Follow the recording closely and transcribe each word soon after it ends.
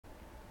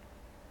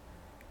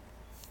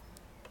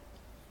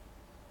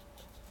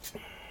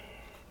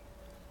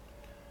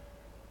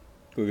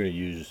We're going to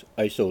use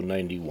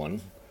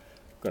Iso91.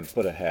 Going to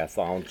put a ½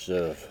 ounce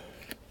of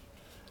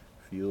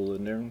fuel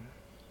in there.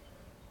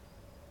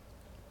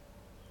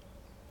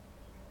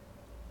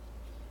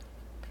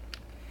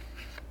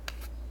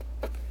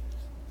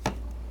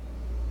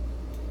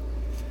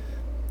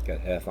 Got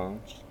 ½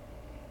 ounce.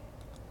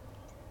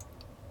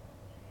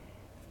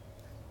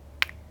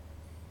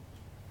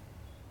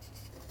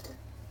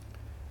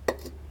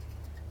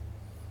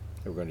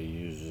 We're going to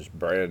use this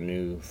brand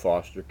new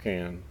Foster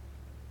can.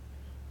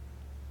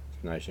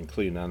 It's nice and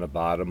clean on the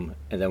bottom,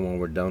 and then when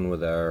we're done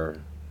with our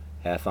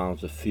 ½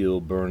 ounce of fuel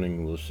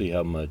burning, we'll see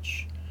how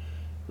much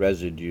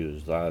residue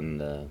is on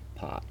the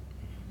pot.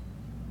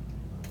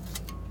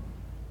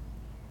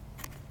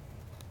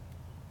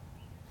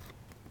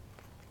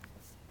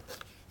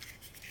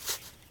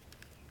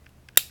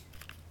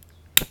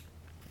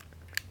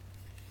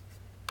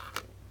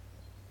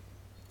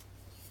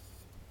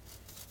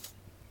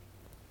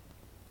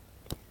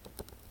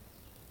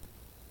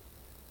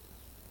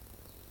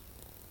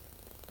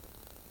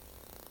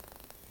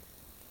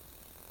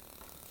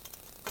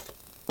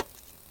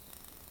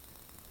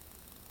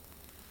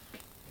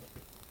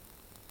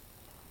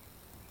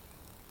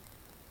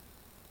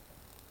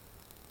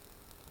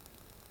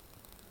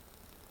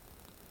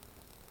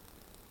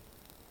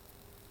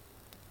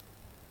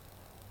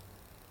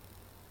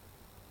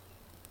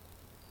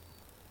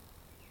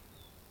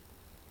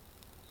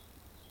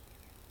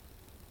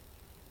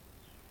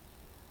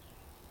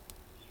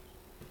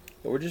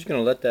 But we're just going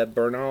to let that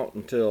burn out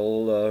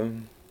until the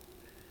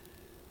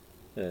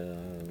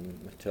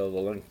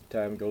length of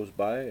time goes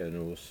by,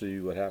 and we'll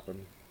see what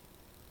happens.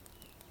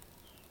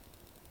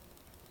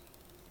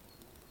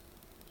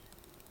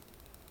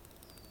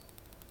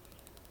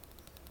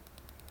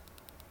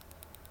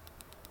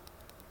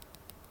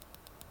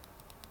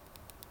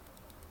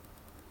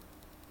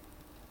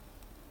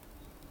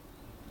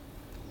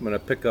 I'm going to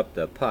pick up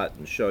the pot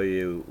and show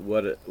you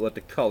what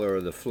the color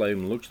of the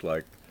flame looks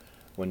like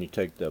when you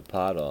take the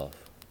pot off.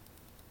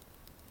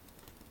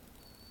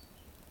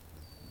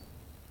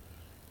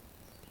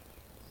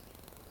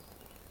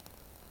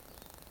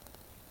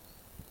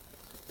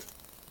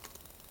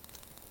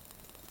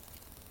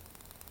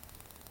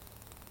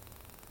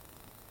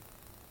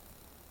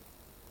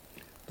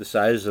 The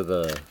size of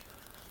the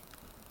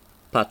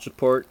pot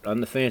support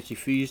on the Fancee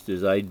Feest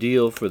is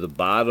ideal for the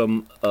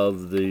bottom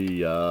of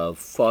the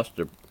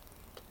Foster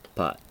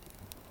pot.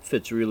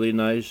 Fits really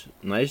nice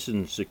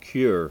and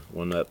secure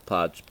when that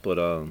pot's put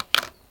on.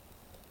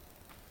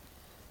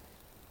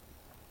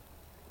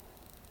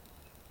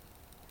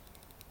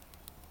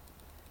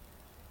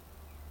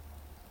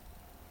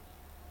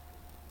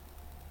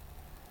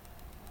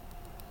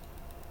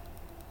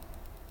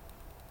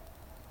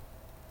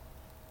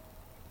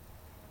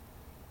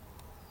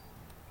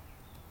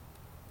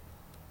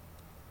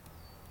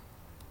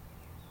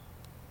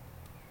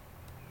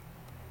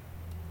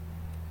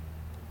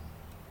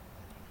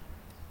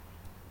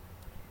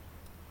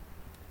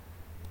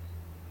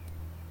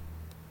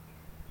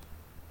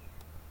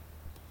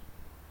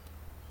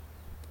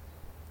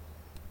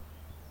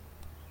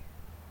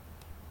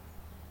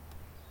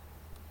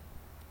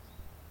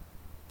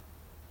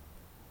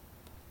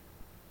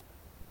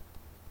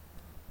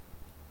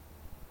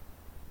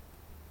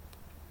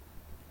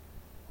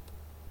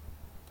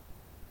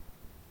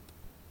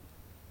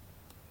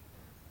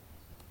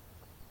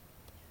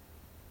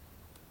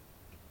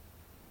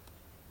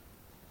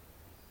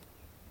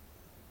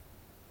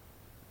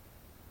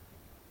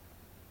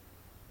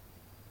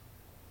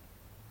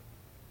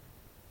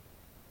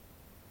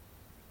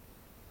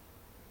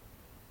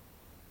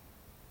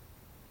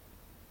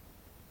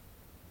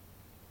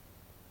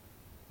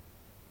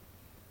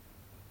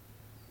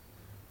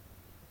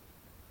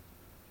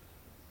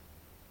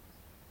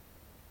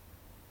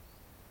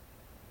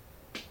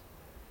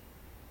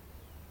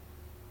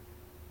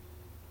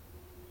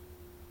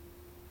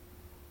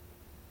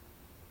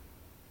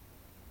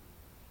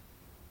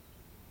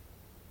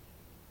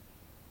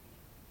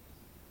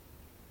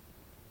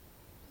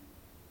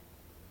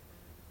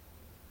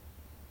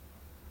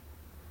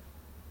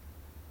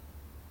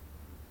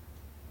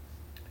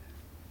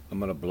 I'm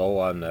going to blow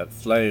on that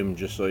flame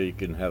just so you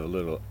can have a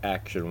little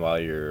action while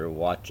you're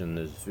watching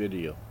this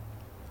video.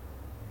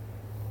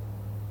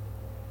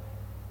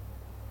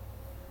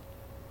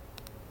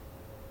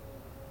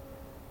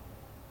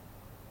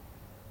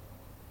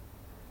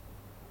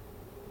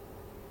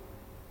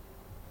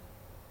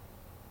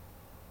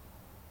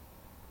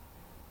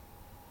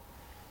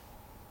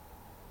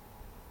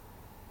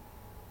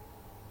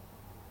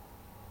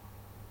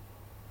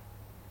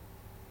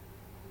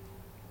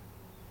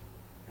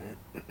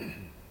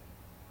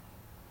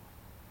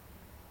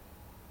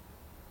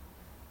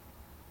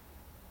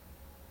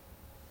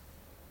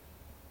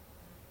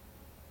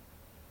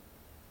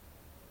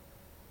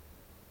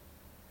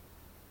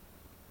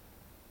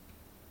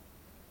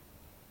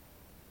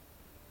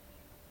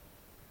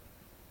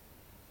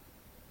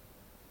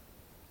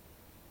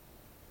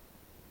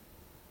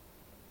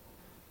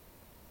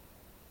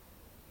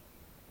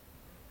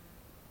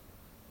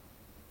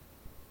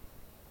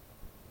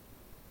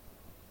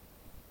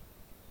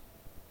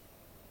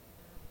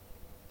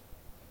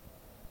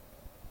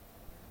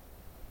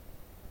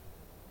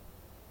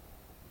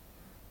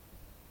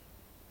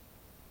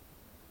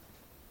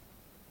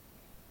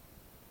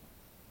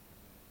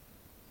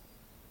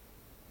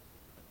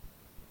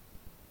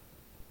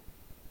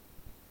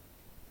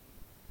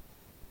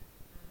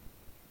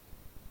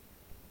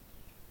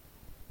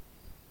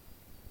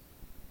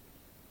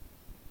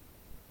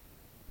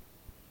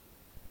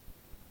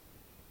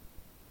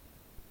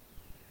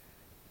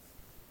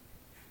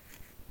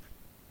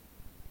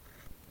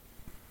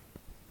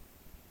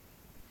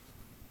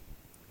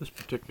 This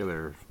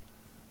particular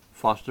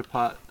Foster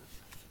pot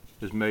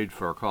is made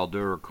for a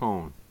caldera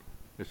cone.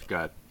 It's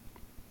got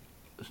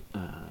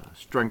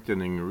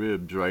strengthening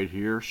ribs right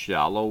here,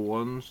 shallow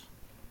ones,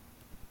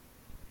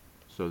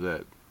 so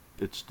that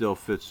it still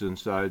fits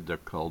inside the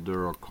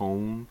caldera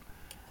cone.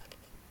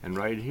 And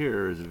right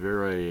here is a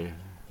very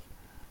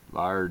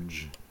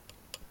large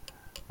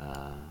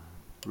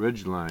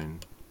ridge line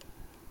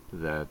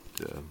that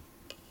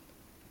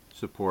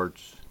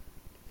supports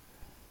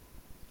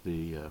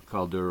the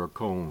caldera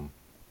cone.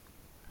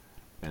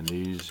 And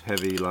these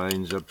heavy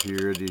lines up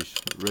here, these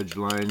ridge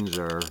lines,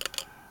 are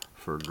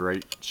for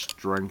great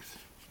strength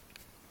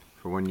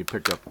for when you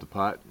pick up the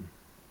pot.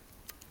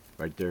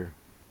 Right there.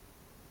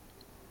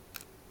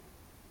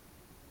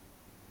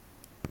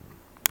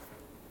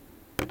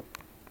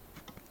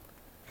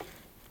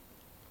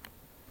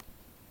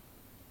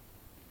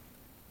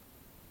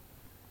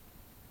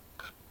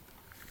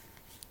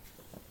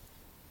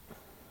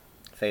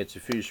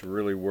 Fancee Feest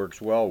really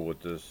works well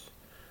with this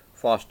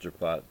Foster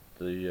pot.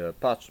 The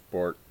pot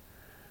support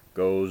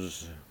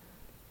goes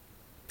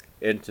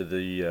into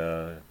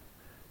the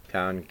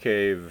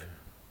concave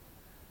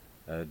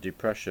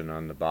depression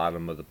on the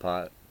bottom of the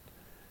pot,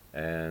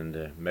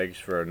 and makes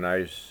for a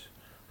nice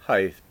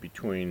height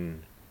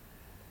between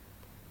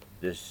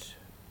this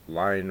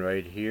line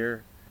right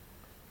here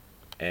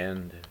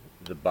and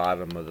the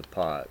bottom of the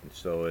pot.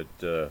 So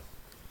it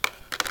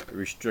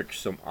restricts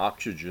some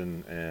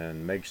oxygen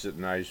and makes it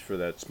nice for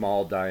that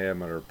small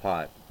diameter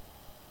pot.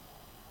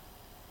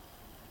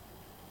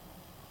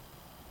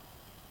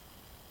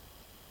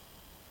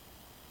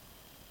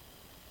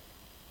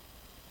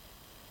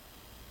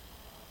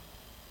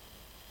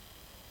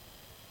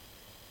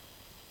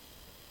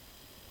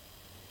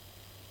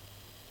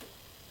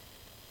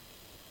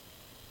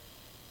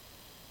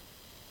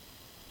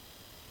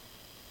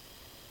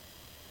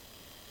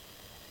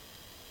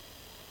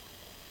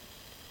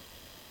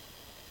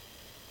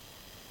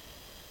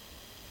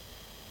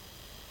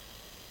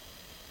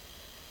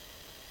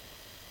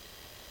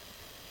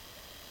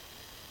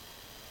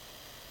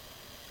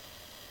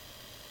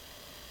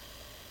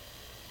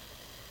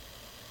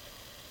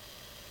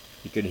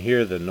 You can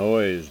hear the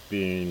noise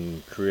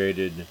being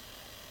created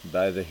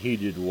by the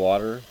heated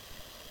water.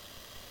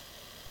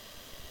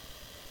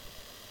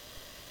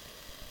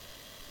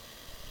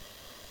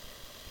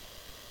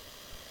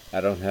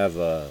 I don't have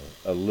a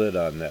lid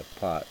on that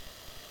pot,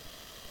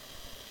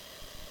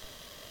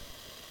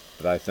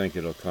 but I think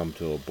it'll come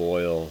to a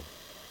boil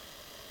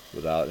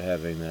without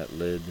having that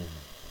lid.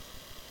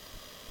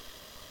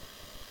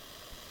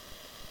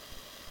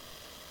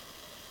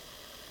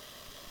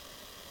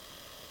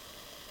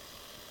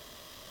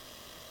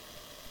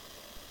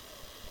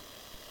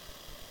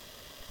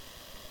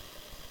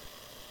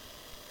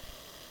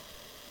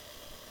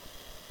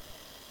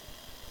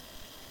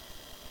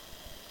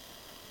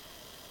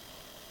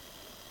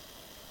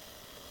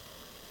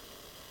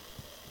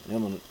 I'm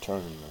going to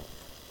turn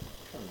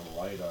the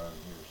light on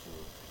here so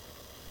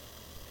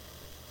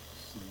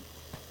see.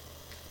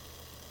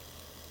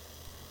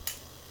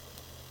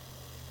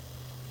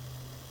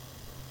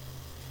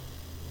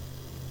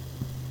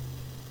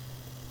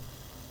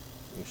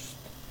 It's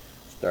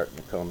starting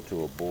to come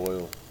to a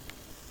boil.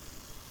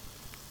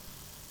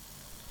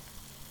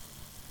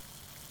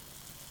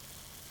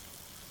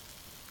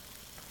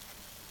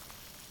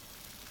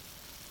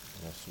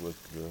 That's with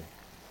the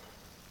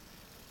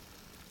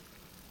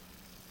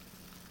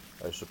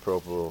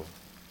Iso91.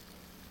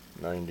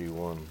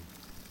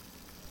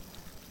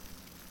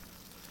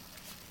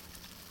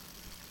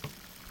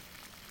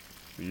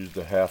 We used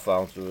a ½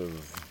 ounce of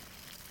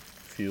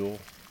fuel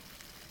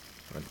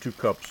and 2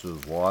 cups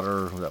of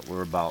water that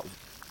were about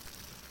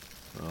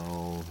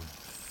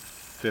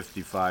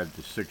 55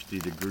 to 60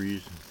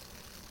 degrees.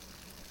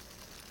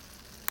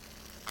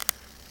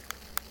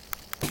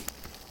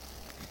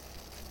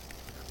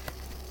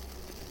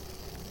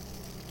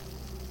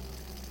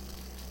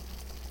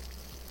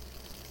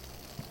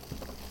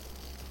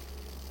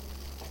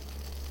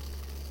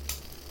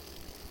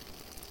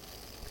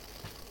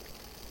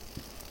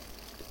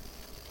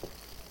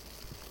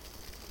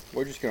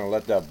 We're just going to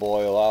let that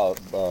boil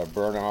out,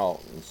 burn out,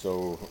 and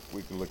so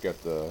we can look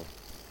at the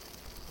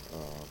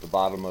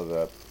bottom of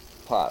that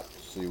pot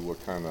to see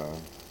what kind of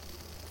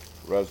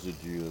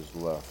residue is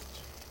left.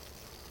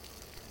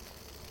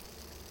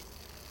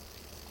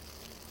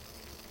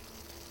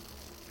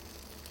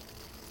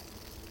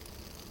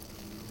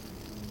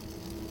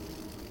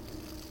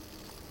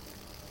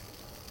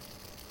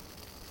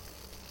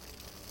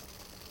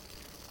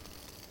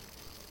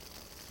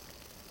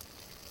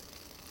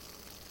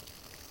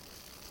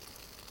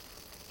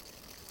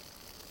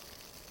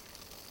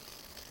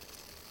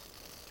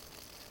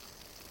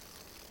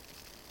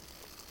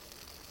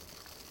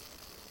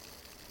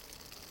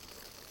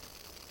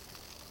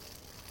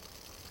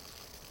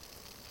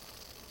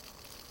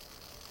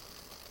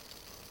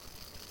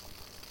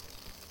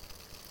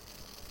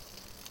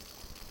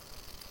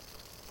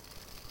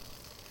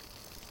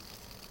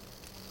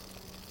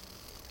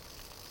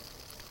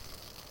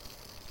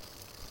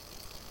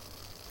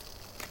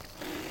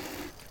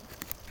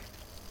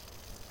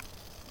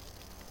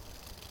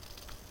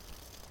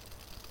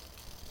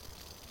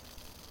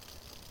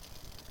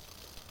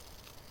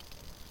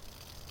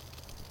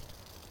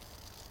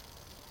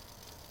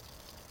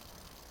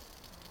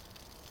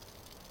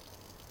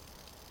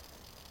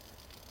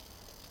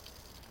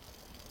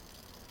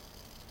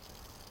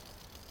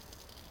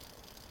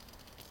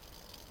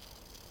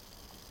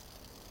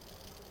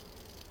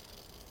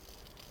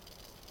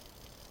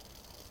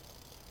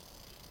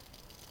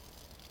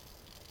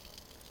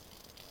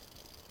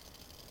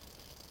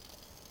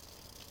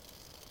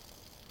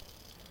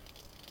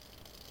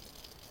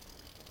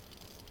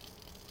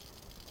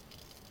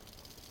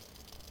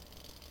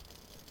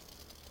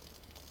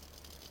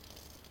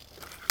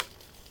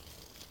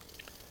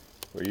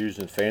 We're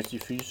using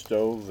Fancee Feest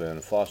stove and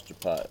a Foster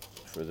pot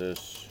for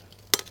this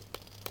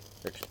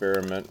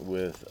experiment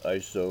with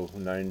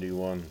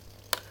Iso91.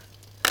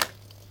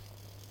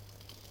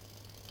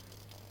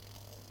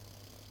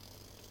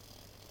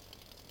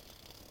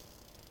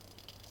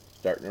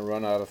 Starting to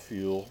run out of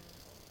fuel.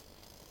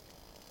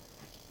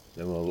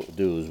 Then what we'll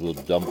do is we'll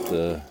dump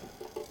the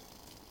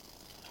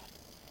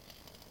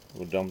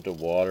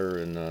water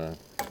in a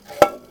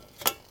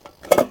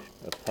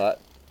pot,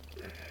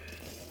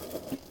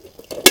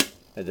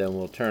 and then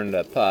we'll turn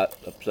that pot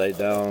upside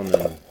down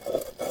and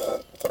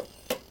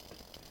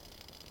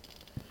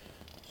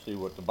see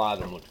what the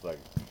bottom looks like.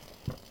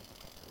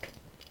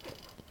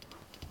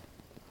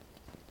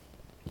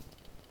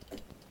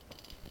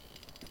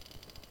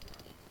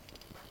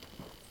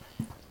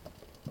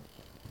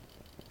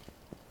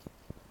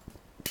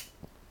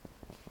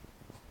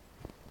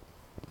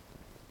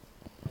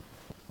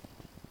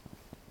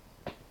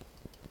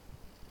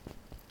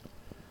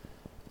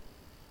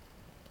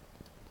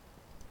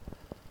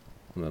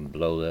 I'm going to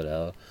blow that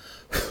out.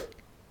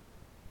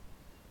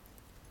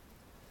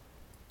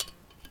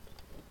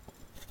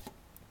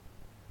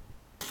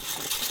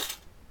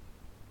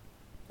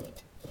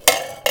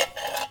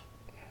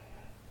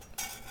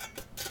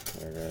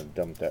 We're going to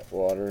dump that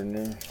water in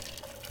there.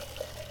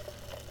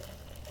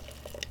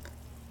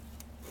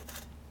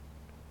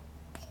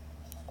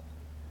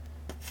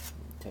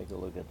 Take a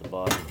look at the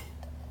bottom.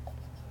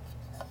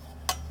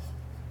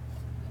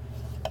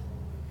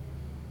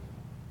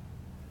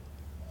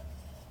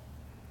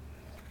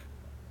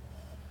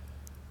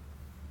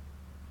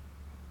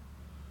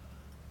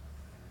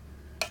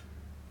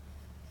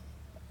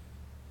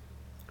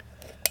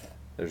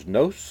 There's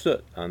no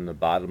soot on the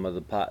bottom of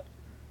the pot,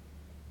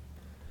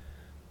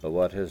 but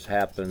what has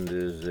happened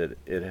is that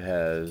it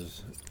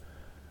has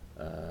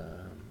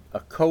a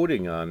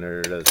coating on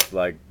there that's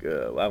like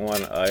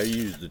I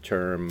use the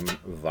term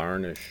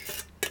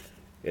varnish.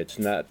 It's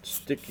not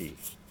sticky.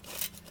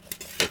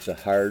 It's a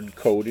hard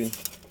coating.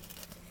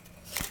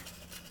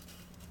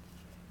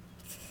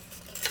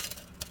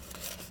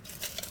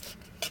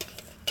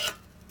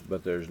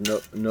 But there's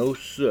no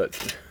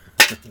soot.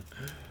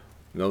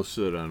 No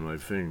soot on my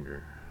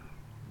finger.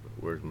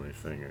 Where's my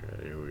finger?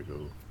 Here we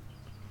go.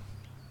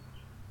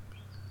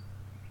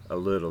 A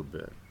little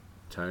bit,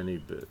 tiny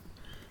bit.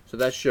 So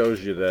that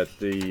shows you that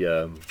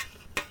the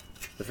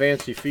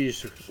Fancee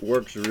Feest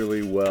works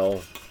really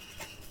well.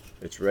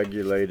 It's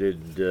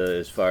regulated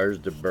as far as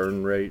the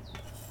burn rate.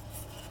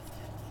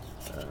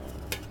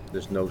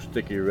 There's no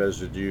sticky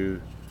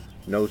residue,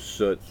 no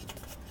soot,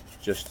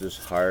 just this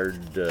hard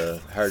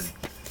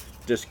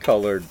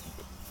discolored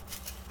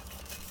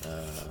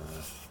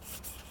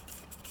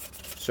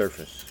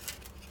surface.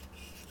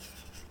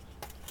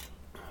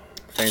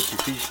 Fancee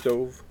Feest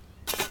stove.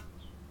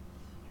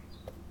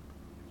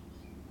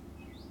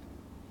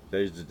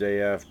 Today's the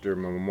day after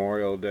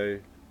Memorial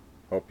Day.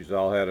 Hope you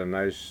all had a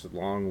nice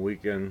long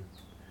weekend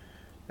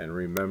and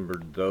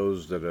remembered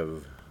those that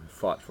have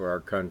fought for our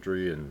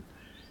country and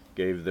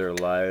gave their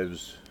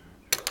lives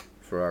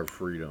for our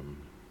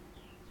freedom.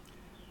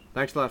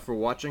 Thanks a lot for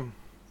watching.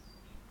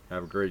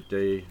 Have a great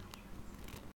day.